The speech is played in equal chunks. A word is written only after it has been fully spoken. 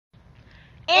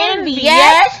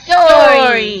NVS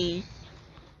Stories.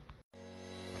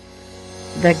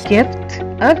 The Gift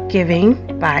of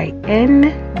Giving by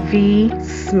N.V.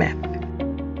 Smith.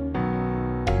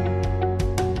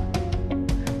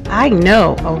 I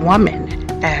know a woman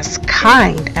as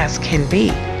kind as can be,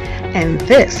 and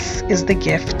this is the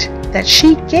gift that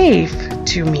she gave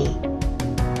to me.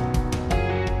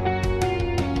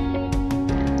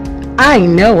 I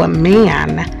know a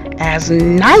man as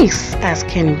nice as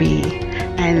can be,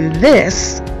 and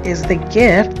this is the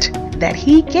gift that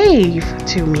he gave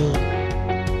to me.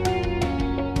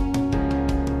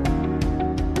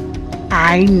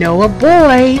 I know a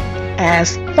boy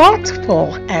as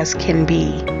thoughtful as can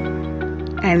be,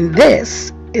 and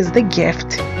this is the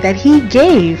gift that he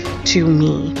gave to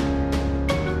me.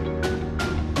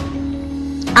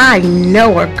 I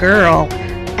know a girl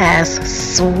as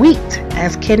sweet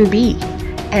as can be,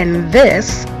 and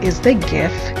this is the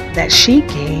gift that she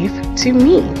gave to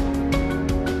me.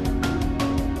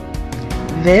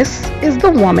 This is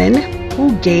the woman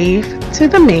who gave to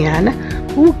the man,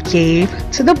 who gave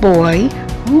to the boy,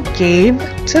 who gave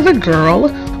to the girl,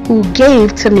 who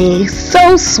gave to me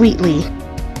so sweetly.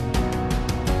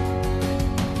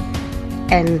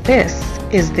 And this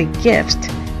is the gift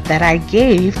that I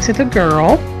gave to the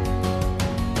girl,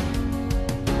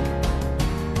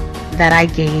 that I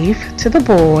gave to the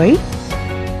boy,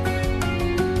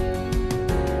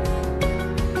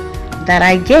 that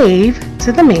I gave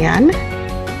to the man,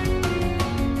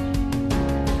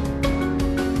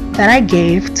 that I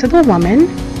gave to the woman,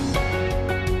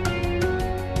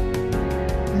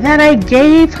 that I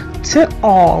gave to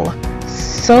all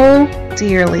so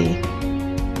dearly.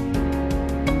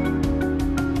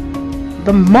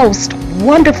 The most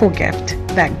wonderful gift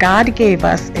that God gave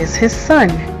us is His Son.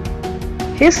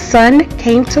 His Son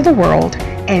came to the world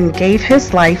and gave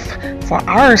His life for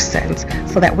our sins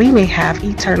so that we may have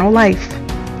eternal life.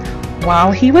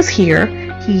 While He was here,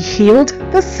 He healed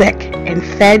the sick and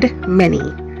fed many.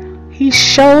 He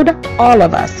showed all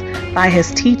of us by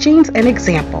His teachings and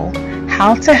example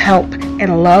how to help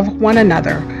and love one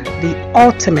another, the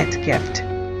ultimate gift.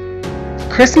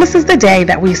 Christmas is the day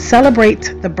that we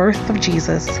celebrate the birth of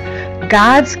Jesus,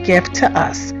 God's gift to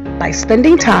us, by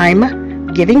spending time,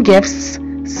 giving gifts,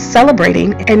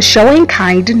 celebrating, and showing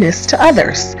kindness to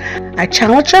others. I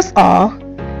challenge us all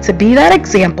to be that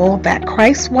example that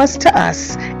Christ was to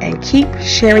us and keep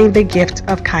sharing the gift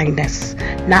of kindness,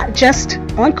 not just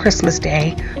on Christmas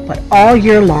Day, but all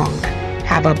year long.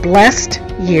 Have a blessed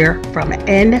year from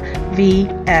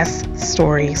NVS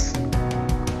Stories.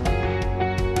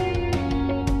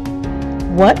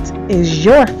 What is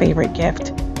your favorite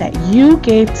gift that you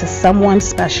gave to someone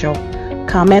special?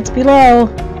 Comment below.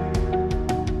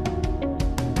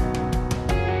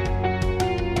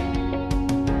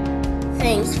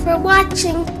 Thanks for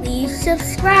watching. Please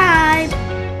subscribe.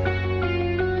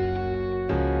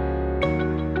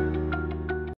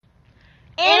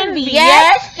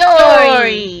 NVS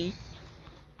Stories.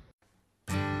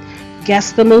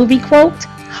 Guess the movie quote?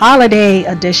 Holiday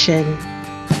edition.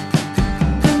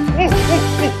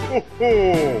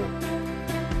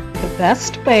 The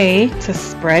best way to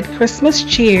spread Christmas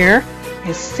cheer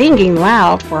is singing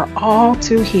loud for all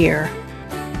to hear.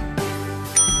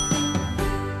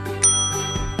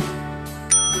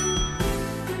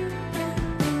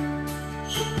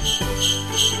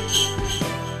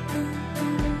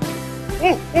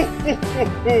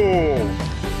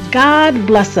 God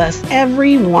bless us,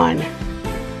 everyone.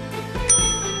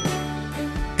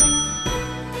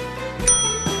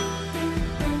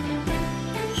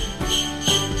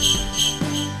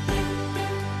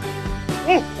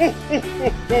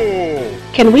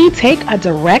 Can we take a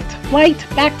direct flight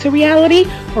back to reality,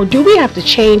 or do we have to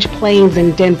change planes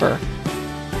in Denver?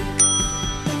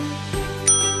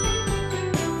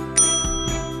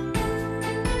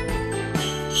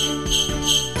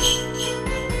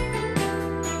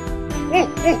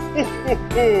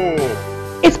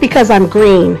 It's because I'm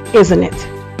green, isn't it?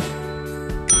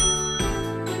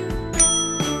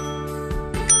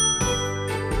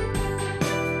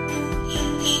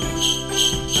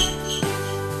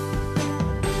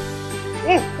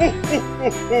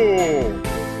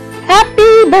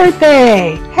 Happy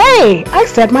birthday! Hey, I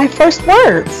said my first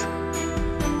words.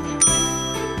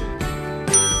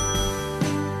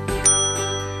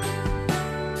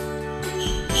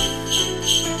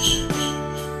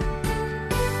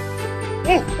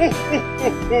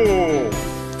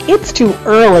 It's too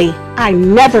early. I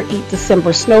never eat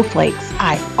December snowflakes.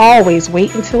 I always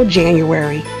wait until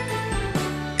January.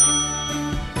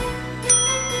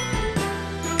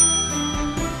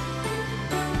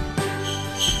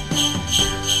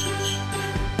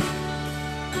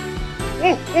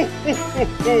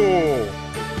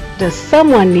 Does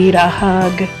someone need a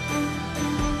hug?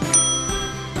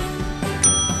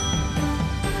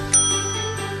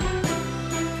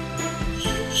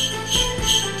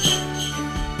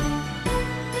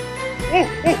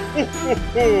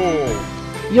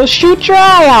 You'll shoot your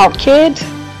eye out, kid.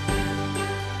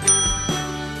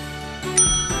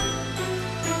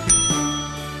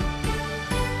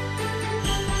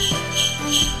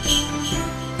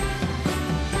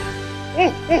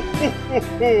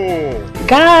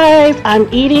 Guys, I'm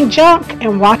eating junk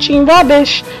and watching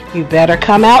rubbish. You better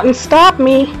come out and stop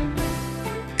me.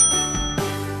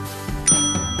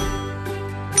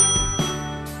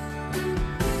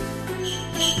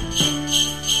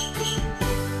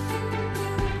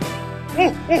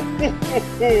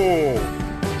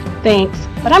 Thanks,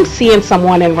 but I'm seeing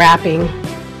someone in wrapping.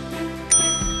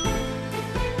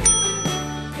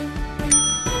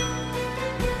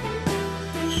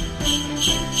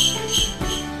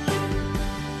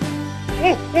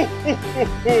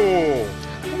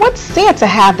 What's Santa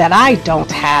have that I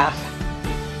don't have?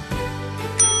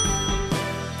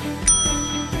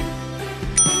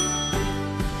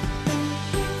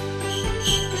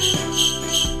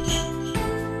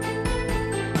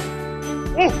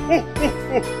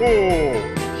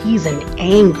 He's an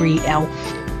angry elf.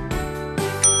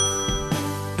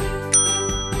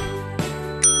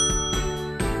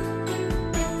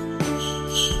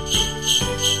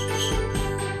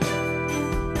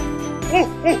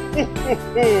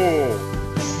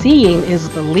 Seeing is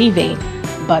believing,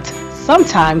 but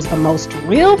sometimes the most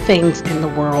real things in the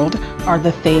world are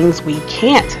the things we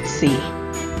can't see.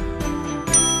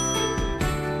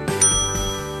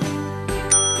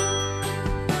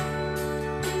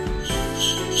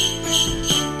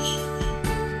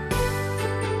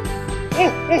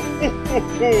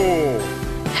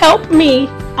 Help me,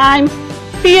 I'm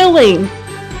feeling.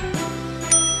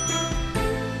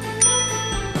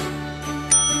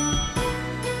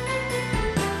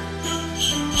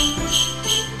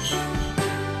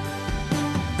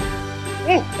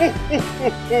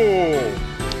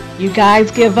 You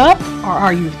guys give up, or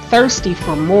are you thirsty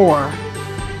for more?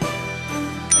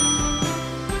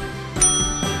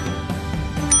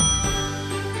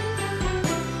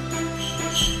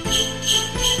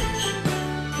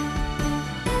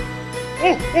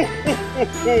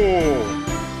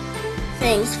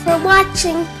 Thanks for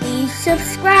watching. Please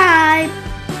subscribe.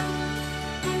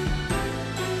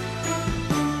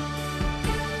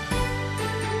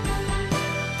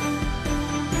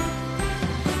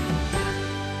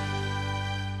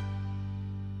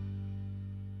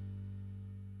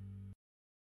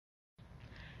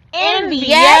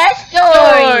 NVS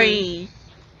Stories.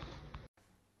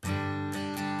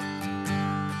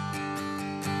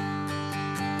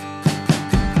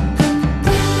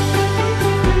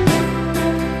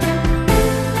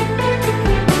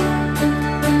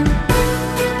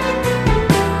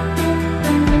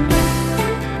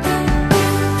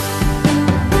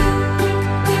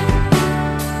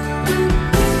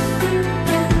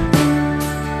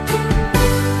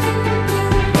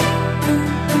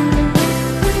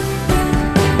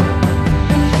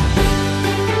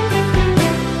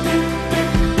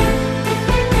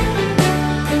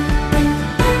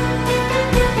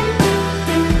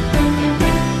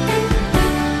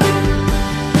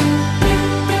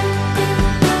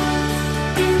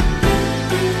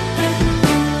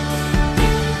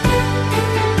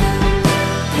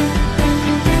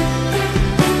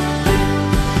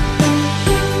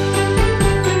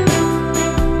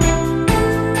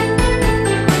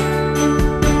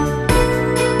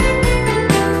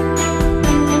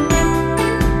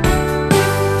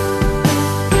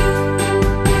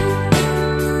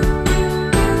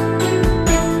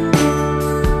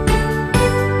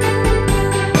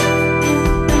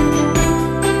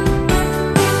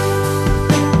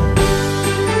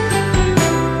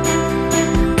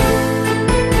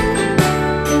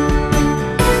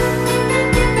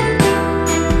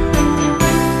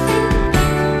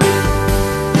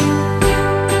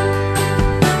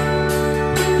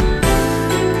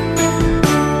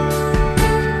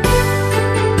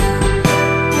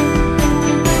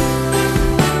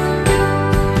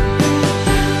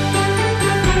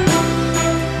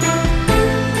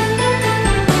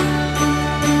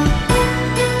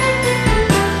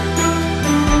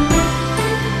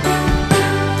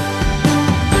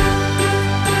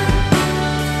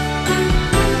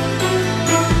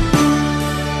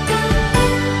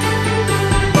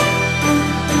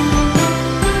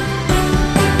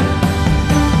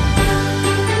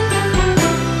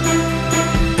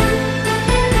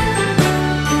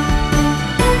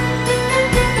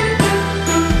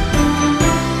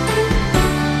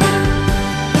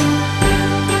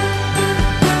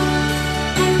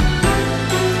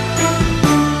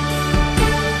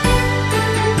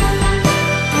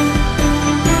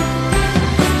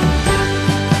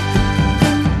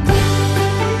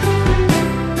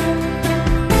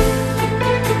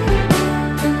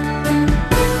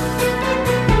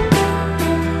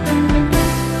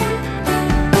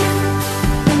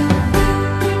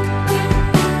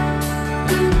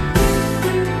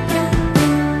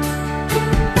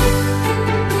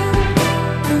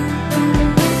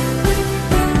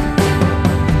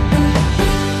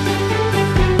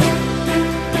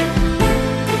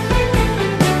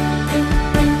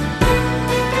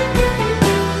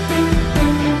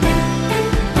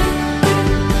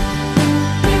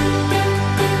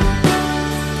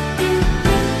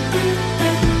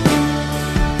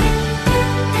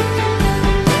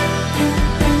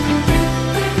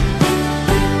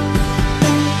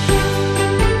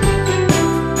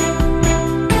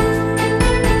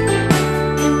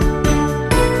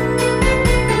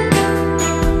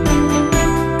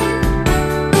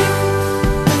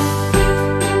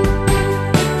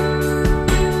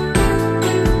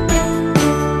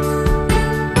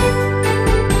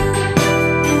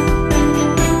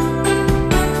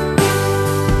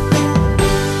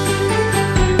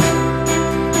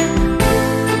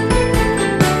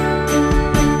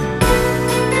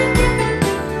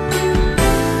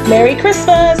 Merry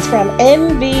Christmas from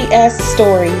NVS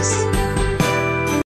Stories.